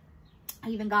stuff. I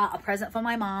even got a present for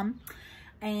my mom,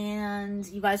 and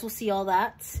you guys will see all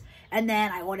that. And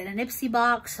then I ordered an Ipsy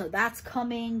box, so that's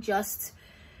coming. Just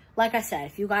like I said,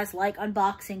 if you guys like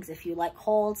unboxings, if you like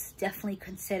hauls, definitely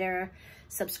consider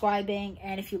subscribing.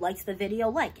 And if you liked the video,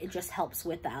 like, it just helps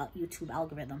with the YouTube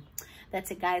algorithm.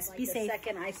 That's it, guys. Be safe. The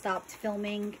second I stopped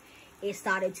filming, it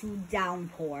started to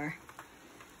downpour.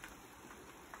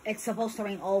 It's supposed to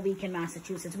rain all week in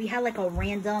Massachusetts. We had like a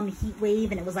random heat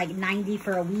wave and it was like 90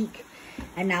 for a week.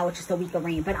 And now it's just a week of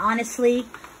rain. But honestly,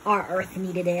 our earth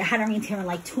needed it. It hadn't rained here in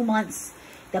like 2 months.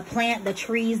 The plant, the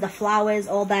trees, the flowers,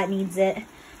 all that needs it.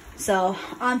 So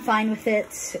I'm fine with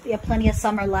it. We have plenty of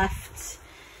summer left.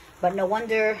 But no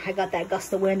wonder I got that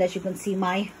gust of wind. As you can see,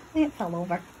 my plant fell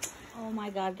over. Oh my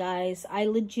God, guys. I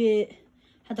legit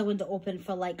had the window open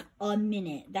for like a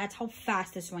minute. That's how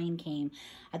fast this rain came.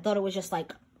 I thought it was just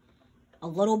like a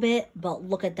little bit, but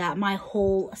look at that. My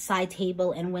whole side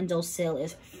table and windowsill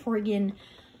is friggin'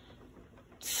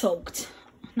 soaked.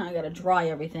 Now I gotta dry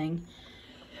everything.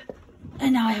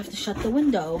 And now I have to shut the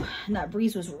window. And that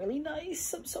breeze was really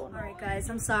nice. I'm so annoyed. All right, guys,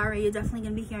 I'm sorry. You're definitely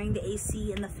going to be hearing the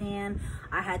AC and the fan.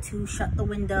 I had to shut the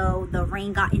window. The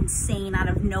rain got insane out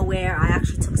of nowhere. I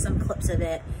actually took some clips of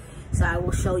it, so I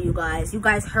will show you guys. You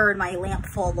guys heard my lamp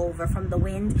fall over from the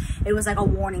wind. It was like a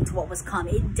warning to what was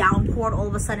coming. It downpoured all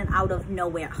of a sudden out of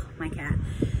nowhere. Oh, my cat.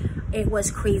 It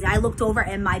was crazy. I looked over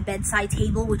and my bedside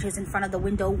table, which is in front of the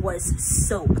window, was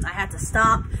soaked. I had to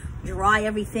stop, dry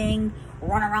everything,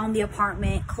 run around the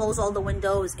apartment, close all the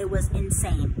windows. It was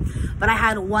insane. But I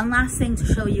had one last thing to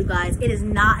show you guys. It is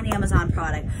not an Amazon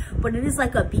product, but it is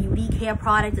like a beauty care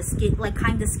product, a skin, like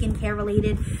kind of skincare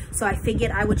related. So I figured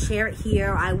I would share it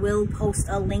here. I will post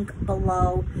a link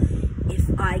below if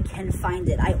I can find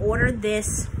it. I ordered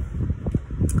this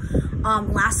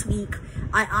last week.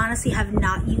 I honestly have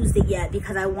not used it yet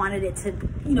because I wanted it to,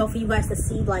 you know, for you guys to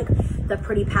see like the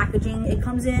pretty packaging it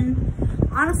comes in.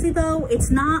 Honestly though,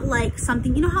 it's not like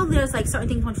something, you know how there's like certain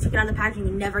things once you take it out of the packaging,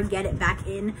 you never get it back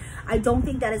in. I don't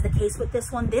think that is the case with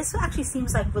this one. This actually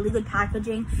seems like really good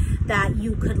packaging that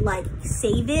you could like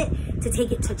save it to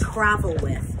take it to travel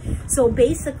with. So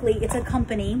basically it's a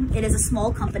company. It is a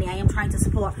small company. I am trying to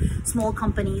support small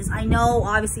companies. I know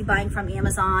obviously buying from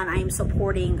Amazon, I am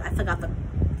supporting, I forgot the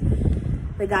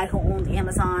guy who owned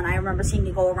Amazon. I remember seeing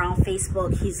it go around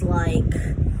Facebook. He's like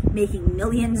making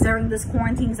millions during this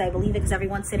quarantine, because I believe it, because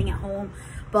everyone's sitting at home.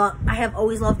 But I have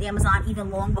always loved Amazon,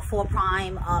 even long before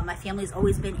Prime. My family's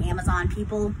always been Amazon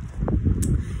people.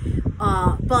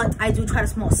 But I do try to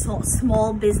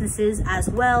small businesses as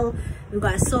well. You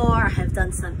guys saw I have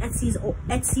done some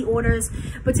Etsy orders,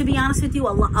 but to be honest with you, a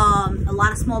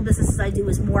lot of small businesses I do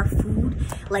is more food,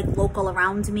 like local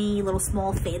around me, little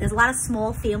small there's a lot of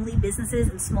small family businesses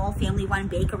and small family run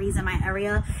bakeries in my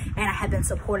area, and I have been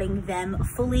supporting them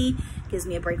fully. Gives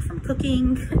me a break from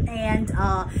cooking. And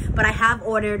but I have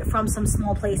ordered from some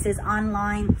small places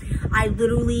online. I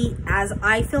literally, as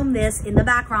I film this in the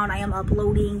background, I am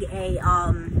uploading a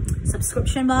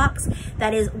subscription box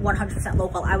that is 100%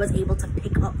 local. I was able to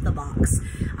pick up the box.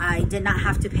 I did not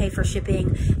have to pay for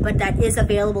shipping, but that is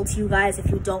available to you guys if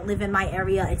you don't live in my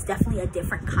area. It's definitely a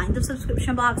different kind of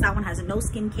subscription box. That one has no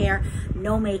skincare,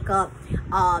 no makeup.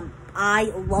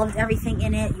 I loved everything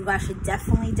in it. You guys should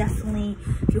definitely,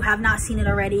 if you have not seen it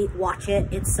already, watch it.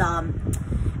 It's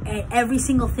every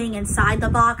single thing inside the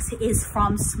box is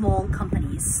from small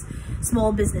companies,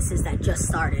 small businesses that just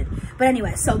started. But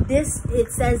anyway, so this,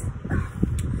 it says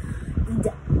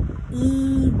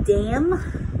EDAM.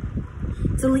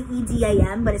 It's only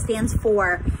EDAM, but it stands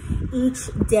for Each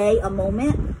Day a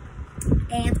Moment.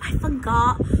 And I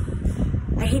forgot,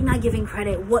 I hate not giving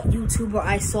credit, what YouTuber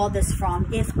I saw this from.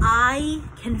 If I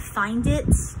can find it,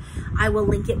 I will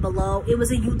link it below. It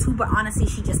was a YouTuber, honestly.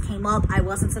 She just came up. I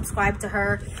wasn't subscribed to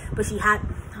her, but she had,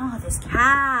 oh, this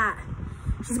cat,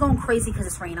 she's going crazy because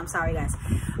it's raining. I'm sorry, guys.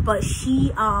 But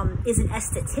she is an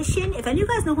esthetician. If any of you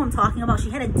guys know who I'm talking about, she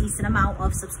had a decent amount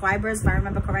of subscribers, if I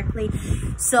remember correctly.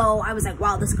 So I was like,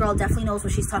 wow, this girl definitely knows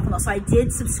what she's talking about. So I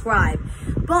did subscribe.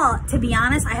 But to be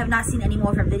honest, I have not seen any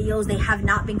more of her videos. They have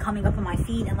not been coming up on my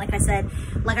feed. And like I said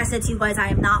to you guys, I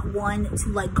am not one to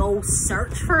like go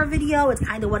search for a video. It's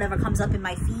kind of whatever comes up in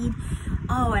my feed.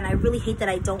 Oh, and I really hate that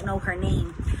I don't know her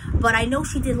name. But I know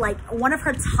she did, like, one of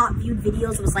her top viewed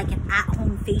videos was like an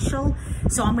at-home facial.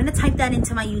 So I'm going to type that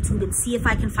into my YouTube and see if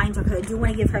I can find her, because I do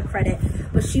want to give her credit.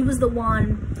 But she was the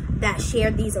one that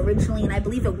shared these originally, and I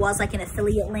believe it was like an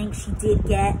affiliate link. She did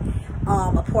get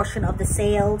a portion of the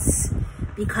sales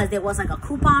because there was like a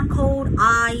coupon code.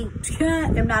 I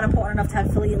am not important enough to have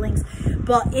affiliate links.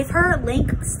 But if her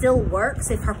link still works,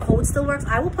 if her code still works,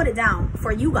 I will put it down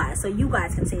for you guys so you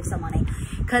guys can save some money.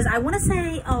 Because I want to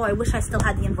say, oh, I wish I still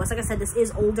had the invoice. Like I said, this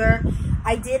is older.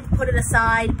 I did put it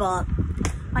aside, but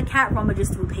my cat rummages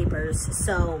through papers.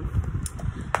 So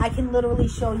I can literally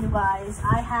show you guys.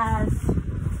 I have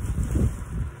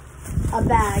a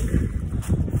bag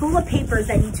full of papers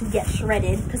that need to get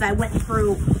shredded because I went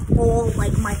through all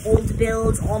like my old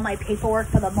bills, all my paperwork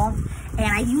for the month. And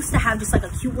I used to have just like a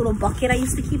cute little bucket I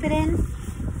used to keep it in.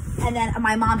 And then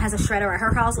my mom has a shredder at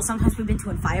her house, so sometimes we've been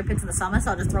doing fire pits in the summer,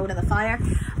 so I'll just throw it in the fire.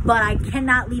 But I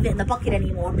cannot leave it in the bucket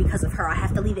anymore because of her. I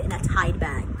have to leave it in a Tide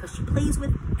bag because she plays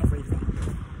with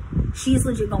everything. She's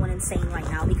legit going insane right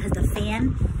now because the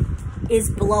fan is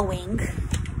blowing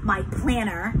my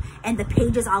planner and the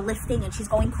pages are lifting, and she's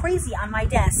going crazy on my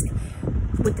desk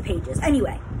with the pages.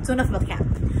 Anyway, so enough about the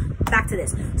cat. Back to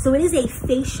this. So it is a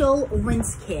facial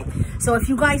rinse kit. So if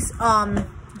you guys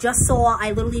just saw,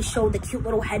 I literally showed the cute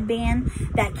little headband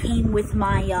that came with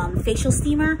my facial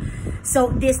steamer. So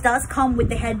this does come with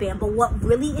the headband, but what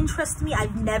really interests me,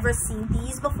 I've never seen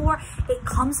these before, it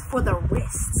comes for the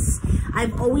wrists.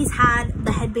 I've always had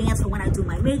the headbands for when I do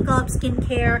my makeup,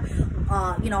 skincare.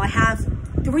 You know, I have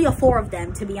 3 or 4 of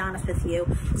them, to be honest with you,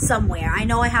 somewhere. I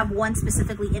know I have one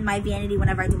specifically in my vanity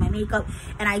whenever I do my makeup,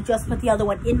 and I just put the other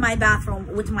one in my bathroom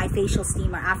with my facial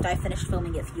steamer after I finished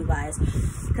filming it for you guys.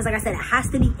 Because like I said, it has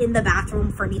to be in the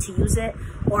bathroom for me to use it,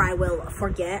 or I will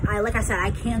forget. Like I said,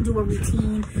 I can do a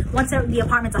routine. Once the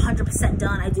apartment's 100%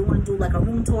 done, I do want to do like a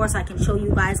room tour so I can show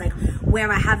you guys like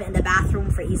where I have it in the bathroom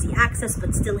for easy access,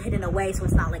 but still hidden away so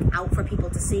it's not like out for people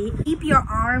to see. Keep your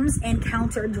arms and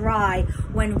counter dry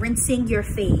when rinsing your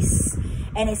face.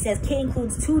 And it says kit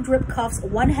includes 2 drip cuffs,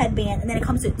 1 headband, and then it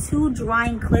comes with 2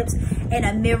 drying clips and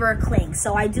a mirror cling.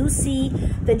 So I do see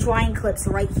the drying clips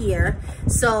right here.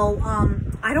 So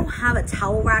I don't have a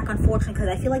towel rack, unfortunately, because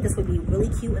I feel like this would be really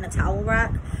cute in a towel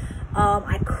rack.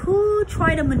 I could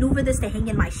try to maneuver this to hang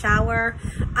in my shower.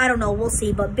 I don't know, we'll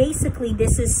see. But basically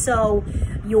this is so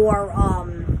your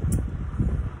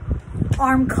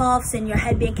arm cuffs and your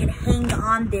headband can hang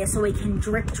on this so it can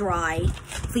drip dry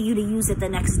for you to use it the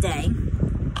next day.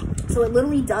 So it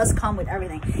literally does come with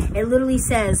everything. It literally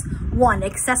says 1,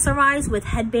 accessorize with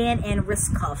headband and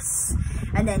wrist cuffs.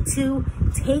 And then 2,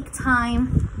 take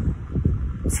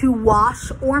time to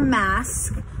wash or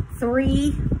mask.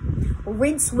 3,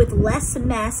 rinse with less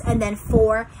mess. And then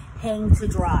 4, hang to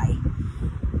dry.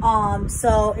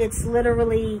 So it's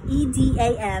literally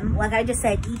EDAM, like I just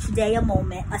said, each day a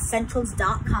moment,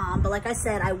 essentials.com. But like I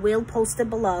said, I will post it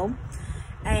below.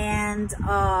 And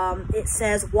it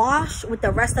says wash with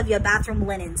the rest of your bathroom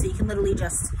linen. So you can literally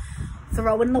just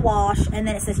throw it in the wash. And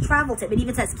then it says travel tip. It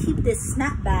even says keep this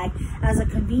snap bag as a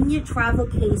convenient travel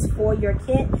case for your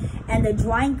kit. And the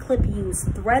drying clip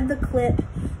used. Thread the clip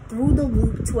through the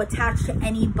loop to attach to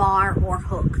any bar or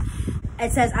hook.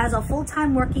 It says, as a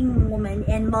full-time working woman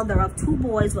and mother of 2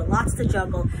 boys with lots to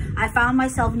juggle, I found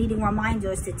myself needing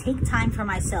reminders to take time for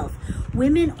myself.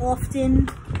 Women often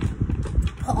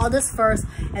put others first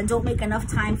and don't make enough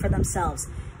time for themselves.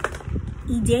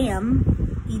 EDAM,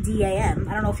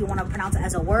 I don't know if you want to pronounce it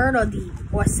as a word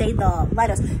or say the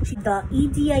letters. The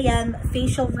EDAM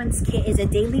Facial Rinse Kit is a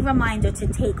daily reminder to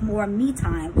take more me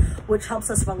time, which helps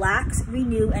us relax,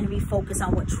 renew, and refocus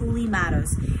on what truly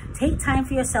matters. Take time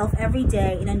for yourself every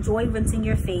day and enjoy rinsing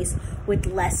your face with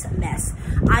less mess.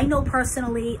 I know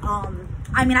personally,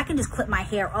 I mean, I can just clip my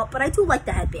hair up, but I do like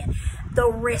the headband. The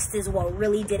wrist is what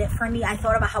really did it for me. I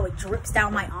thought about how it drips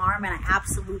down my arm, and I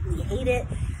absolutely hate it.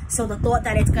 So the thought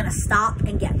that it's gonna stop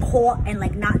and get caught and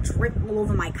like not drip all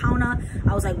over my counter,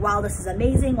 I was like, wow, this is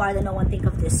amazing. Why did no one think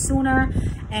of this sooner?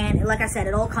 And like I said,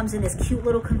 it all comes in this cute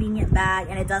little convenient bag,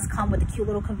 and it does come with the cute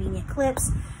little convenient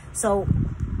clips. So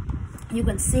you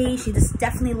can see she just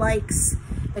definitely likes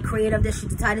the creator of this, she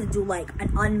decided to do like an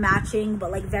unmatching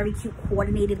but like very cute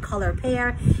coordinated color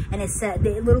pair. And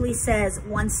it literally says,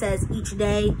 one says each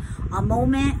day a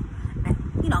moment.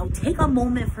 You know, take a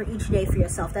moment for each day for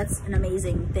yourself. That's an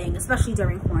amazing thing, especially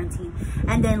during quarantine.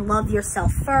 And then love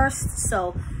yourself first.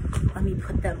 So let me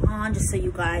put them on just so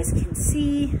you guys can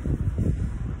see.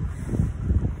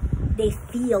 They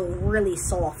feel really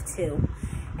soft too,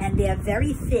 and they're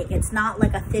very thick. It's not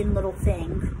like a thin little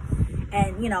thing.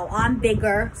 And you know, I'm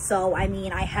bigger, so I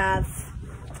mean, I have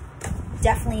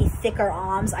definitely thicker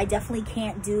arms. I definitely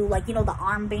can't do, like, you know, the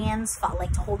armbands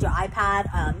like to hold your iPad,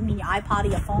 your iPod or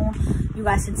your phone. You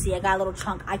guys can see I got a little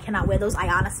chunk. I cannot wear those. I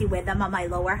honestly wear them on my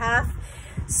lower half.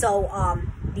 So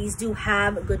these do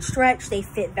have a good stretch. They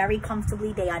fit very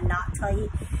comfortably. They are not tight.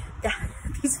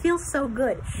 These feel so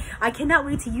good. I cannot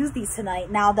wait to use these tonight,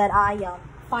 now that I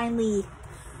finally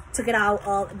took it out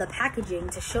of the packaging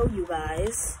to show you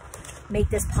guys. Make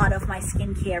this part of my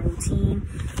skincare routine.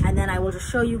 And then I will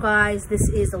just show you guys, this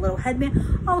is a little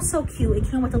headband. Oh, so cute. It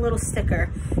came with a little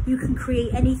sticker. You can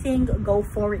create anything, go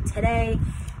for it today,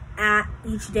 at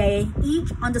each day,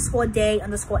 each_day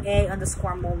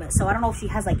 _a_ moment. So I don't know if she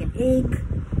has like an egg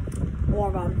or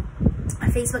a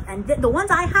Facebook. And the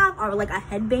ones I have are like a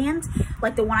headband,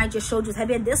 like the one I just showed you is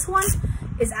headband. This one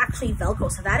is actually Velcro,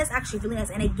 so that is actually really nice.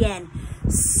 And again,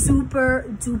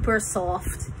 super duper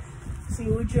soft. So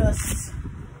you would just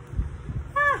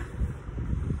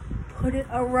put it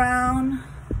around.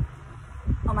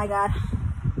 Oh my god,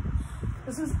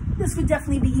 this would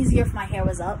definitely be easier if my hair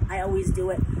was up. I always do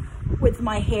it with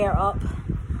my hair up,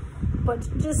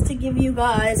 but just to give you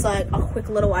guys like a quick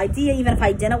little idea, even if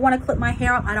I didn't want to clip my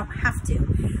hair up, I don't have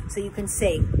to. So you can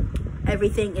see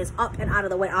everything is up and out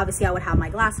of the way. Obviously I would have my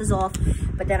glasses off,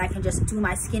 but then I can just do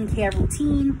my skincare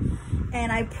routine,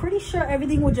 and I'm pretty sure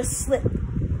everything will just slip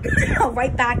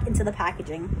right back into the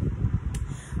packaging.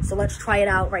 So let's try it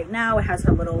out right now. It has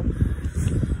her little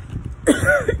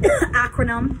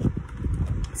acronym.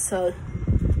 So,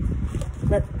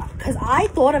 because I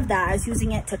thought of that as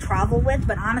using it to travel with,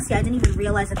 but honestly I didn't even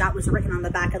realize that that was written on the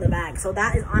back of the bag. So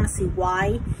that is honestly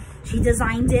why she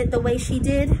designed it the way she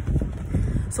did.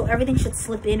 So everything should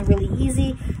slip in really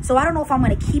easy. So I don't know if I'm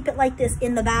going to keep it like this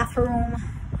in the bathroom,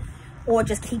 or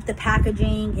just keep the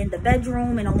packaging in the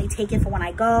bedroom and only take it for when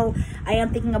I go. I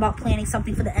am thinking about planning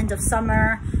something for the end of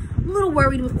summer. I'm a little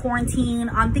worried with quarantine.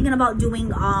 I'm thinking about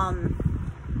doing,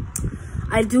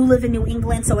 I do live in New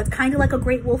England, so it's kind of like a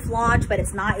Great Wolf Lodge, but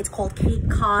it's not. It's called Cape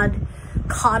Cod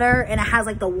Cotter, and it has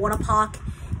like the water park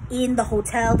in the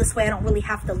hotel. This way I don't really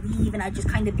have to leave, and I just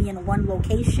kind of be in one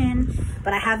location.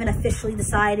 But I haven't officially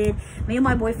decided. Me and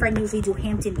my boyfriend usually do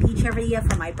Hampton Beach every year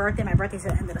for my birthday. My birthday's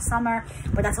at the end of the summer,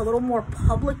 but that's a little more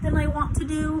public than I want to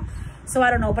do. So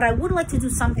I don't know, but I would like to do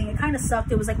something. It kind of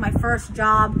sucked. It was like my first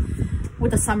job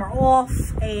with the summer off,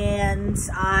 and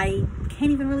I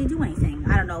can't even really do anything.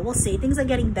 I don't know. We'll see. Things are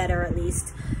getting better, at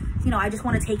least. You know, I just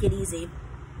want to take it easy.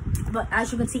 But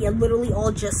as you can see, it literally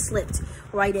all just slipped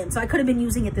right in. So I could have been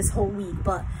using it this whole week,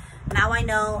 but now I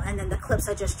know. And then the clips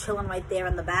are just chilling right there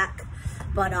in the back.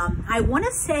 But I want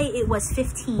to say it was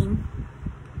 $15.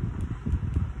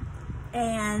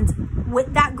 And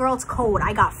with that girl's code,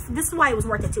 I got, this is why it was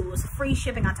worth it too. It was free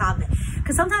shipping on top of it.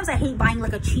 Because sometimes I hate buying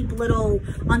like a cheap little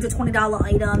under $20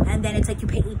 item, and then it's like you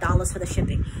pay $8 for the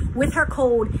shipping. With her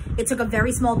code, it took a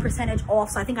very small percentage off.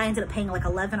 So I think I ended up paying like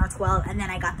 11 or 12, and then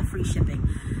I got the free shipping.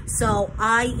 So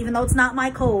even though it's not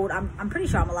my code, I'm pretty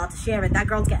sure I'm allowed to share it. That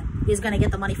girl is going to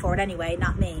get the money for it anyway,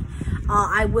 not me.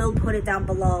 I will put it down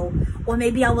below, or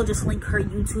maybe I will just link her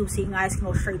YouTube so you guys can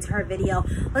go straight to her video.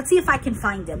 Let's see if I can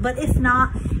find it. But if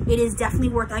not, it is definitely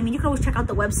worth it. I mean, you can always check out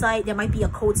the website. There might be a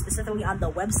code specifically on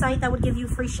the website that would give you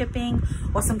free shipping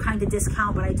or some kind of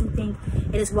discount, but I do think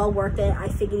it is well worth it. I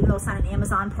figured even though it's not an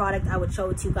Amazon product, I would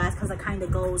show it to you guys because it kind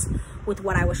of goes with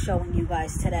what I was showing you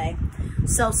guys today.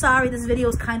 So sorry, this video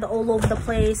is kind of all over the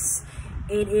place.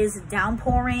 It is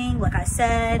downpouring, like I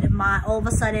said. All of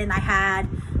a sudden I had,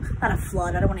 not a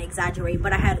flood, I don't want to exaggerate,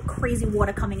 but I had crazy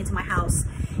water coming into my house,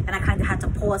 and I kind of had to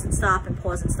pause and stop and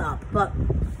pause and stop. But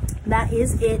that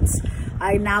is it.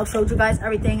 I now showed you guys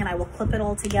everything, and I will clip it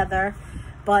all together.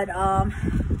 But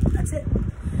that's it.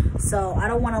 So I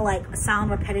don't want to like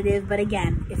sound repetitive, but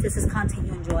again, if this is content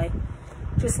you enjoy,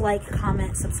 just like,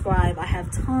 comment, subscribe. I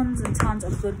have tons and tons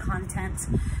of good content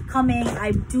coming.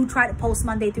 I do try to post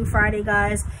Monday through Friday,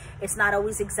 guys. It's not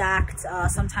always exact.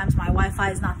 Sometimes my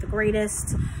Wi-Fi is not the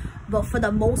greatest, but for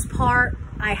the most part,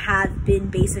 I have been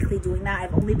basically doing that.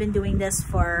 I've only been doing this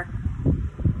for,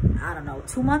 I don't know,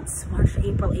 2 months, March,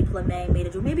 April, May, May to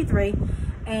June, maybe 3.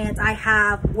 And I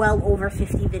have well over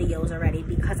 50 videos already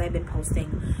because I've been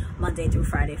posting Monday through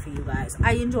Friday for you guys.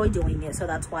 I enjoy doing it, so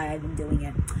that's why I've been doing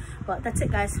it. But that's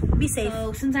it, guys. Be safe.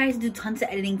 So since I had to do tons of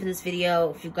editing for this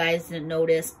video, if you guys didn't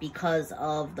notice, because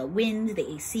of the wind, the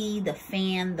AC, the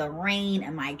fan, the rain,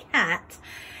 and my cat,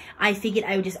 I figured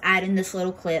I would just add in this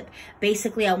little clip.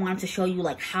 Basically, I wanted to show you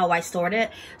like how I stored it.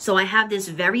 So I have this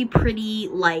very pretty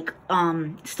like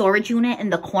storage unit in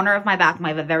the corner of my bathroom. I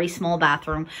have a very small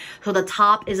bathroom. So the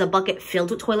top is a bucket filled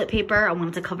with toilet paper. I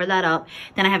wanted to cover that up.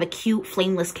 Then I have a cute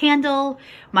flameless candle,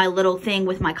 my little thing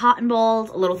with my cotton balls,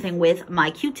 a little thing with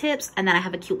my Q-tips, and then I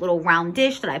have a cute little round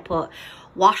dish that I put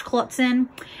washcloths in.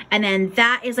 And then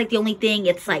that is like the only thing.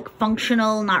 It's like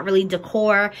functional, not really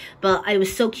decor, but it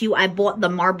was so cute. I bought the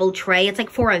marble tray. It's like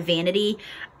for a vanity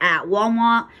at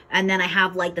Walmart. And then I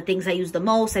have like the things I use the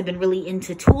most. I've been really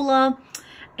into Tula,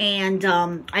 and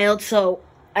I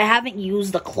haven't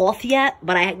used the cloth yet,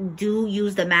 but I do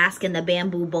use the mask in the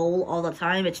bamboo bowl all the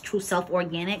time. It's True Self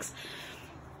Organics.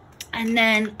 And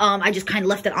then I just kind of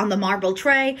left it on the marble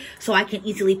tray so I can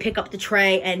easily pick up the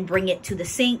tray and bring it to the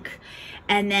sink.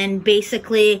 And then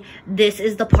basically this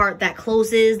is the part that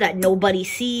closes that nobody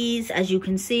sees, as you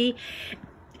can see.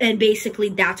 And basically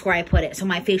that's where I put it. So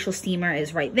my facial steamer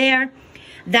is right there.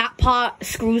 That part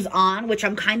screws on, which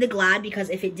I'm kind of glad, because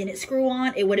if it didn't screw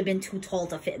on, it would have been too tall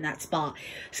to fit in that spot.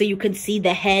 So you can see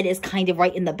the head is kind of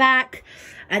right in the back.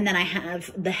 And then I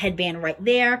have the headband right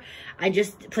there. I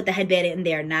just put the headband in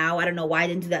there now. I don't know why I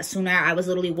didn't do that sooner. I was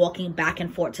literally walking back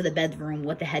and forth to the bedroom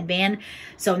with the headband.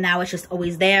 So now it's just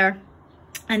always there.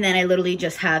 And then I literally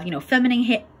just have, you know,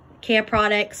 feminine care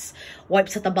products,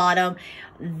 wipes at the bottom.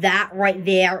 That right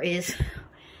there is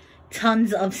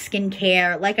tons of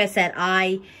skincare. Like I said,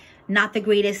 not the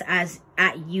greatest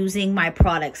at using my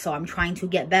products, so I'm trying to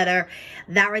get better.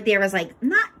 That right there is like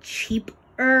not cheap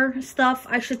stuff,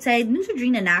 I should say.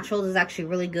 Neutrogena Naturals is actually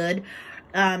really good.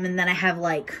 And then I have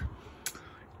like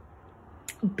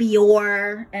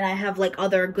Biore, and I have like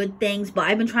other good things, but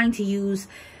I've been trying to use,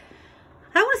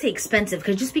 I don't want to say expensive,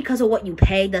 because just because of what you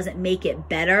pay doesn't make it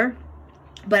better,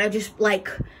 but I just like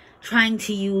trying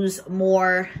to use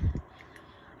more,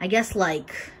 I guess,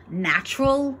 like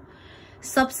natural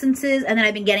substances. And then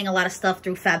I've been getting a lot of stuff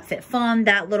through FabFitFun.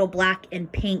 That little black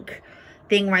and pink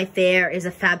thing right there is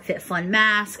a FabFitFun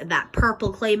mask. That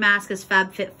purple clay mask is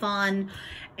FabFitFun.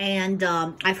 And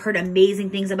I've heard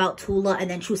amazing things about Tula. And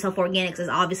then True Self Organics is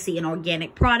obviously an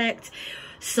organic product.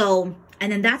 So,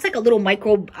 and then that's like a little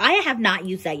micro. I have not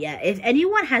used that yet. If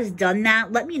anyone has done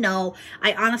that, let me know.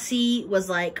 I honestly was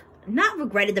like, not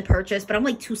regretted the purchase, but I'm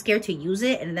like too scared to use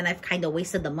it, and then I've kind of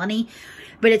wasted the money.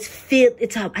 But it's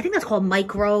I think that's called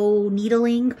micro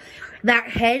needling. That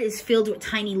head is filled with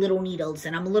tiny little needles,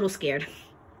 and I'm a little scared.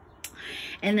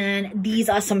 And then these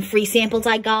are some free samples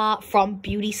I got from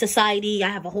Beauty Society. I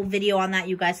have a whole video on that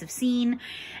you guys have seen.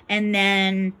 And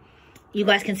then you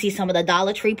guys can see some of the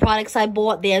Dollar Tree products I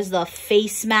bought. There's the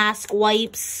face mask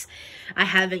wipes. I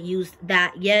haven't used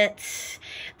that yet.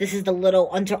 This is the little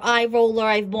under eye roller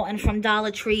I've bought in from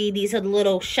Dollar Tree. These are the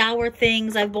little shower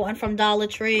things I've bought in from Dollar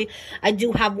Tree. I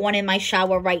do have one in my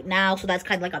shower right now, so that's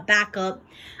kind of like a backup.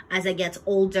 As I get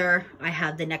older, I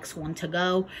have the next one to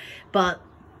go. But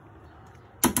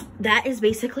that is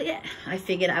basically it. I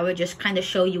figured I would just kind of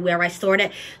show you where I stored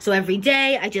it. So every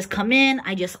day I just come in,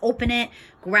 I just open it,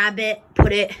 grab it,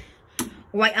 put it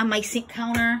right on my sink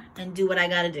counter, and do what I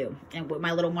gotta do. And with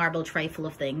my little marble tray full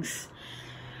of things.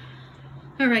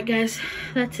 All right, guys,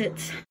 that's it.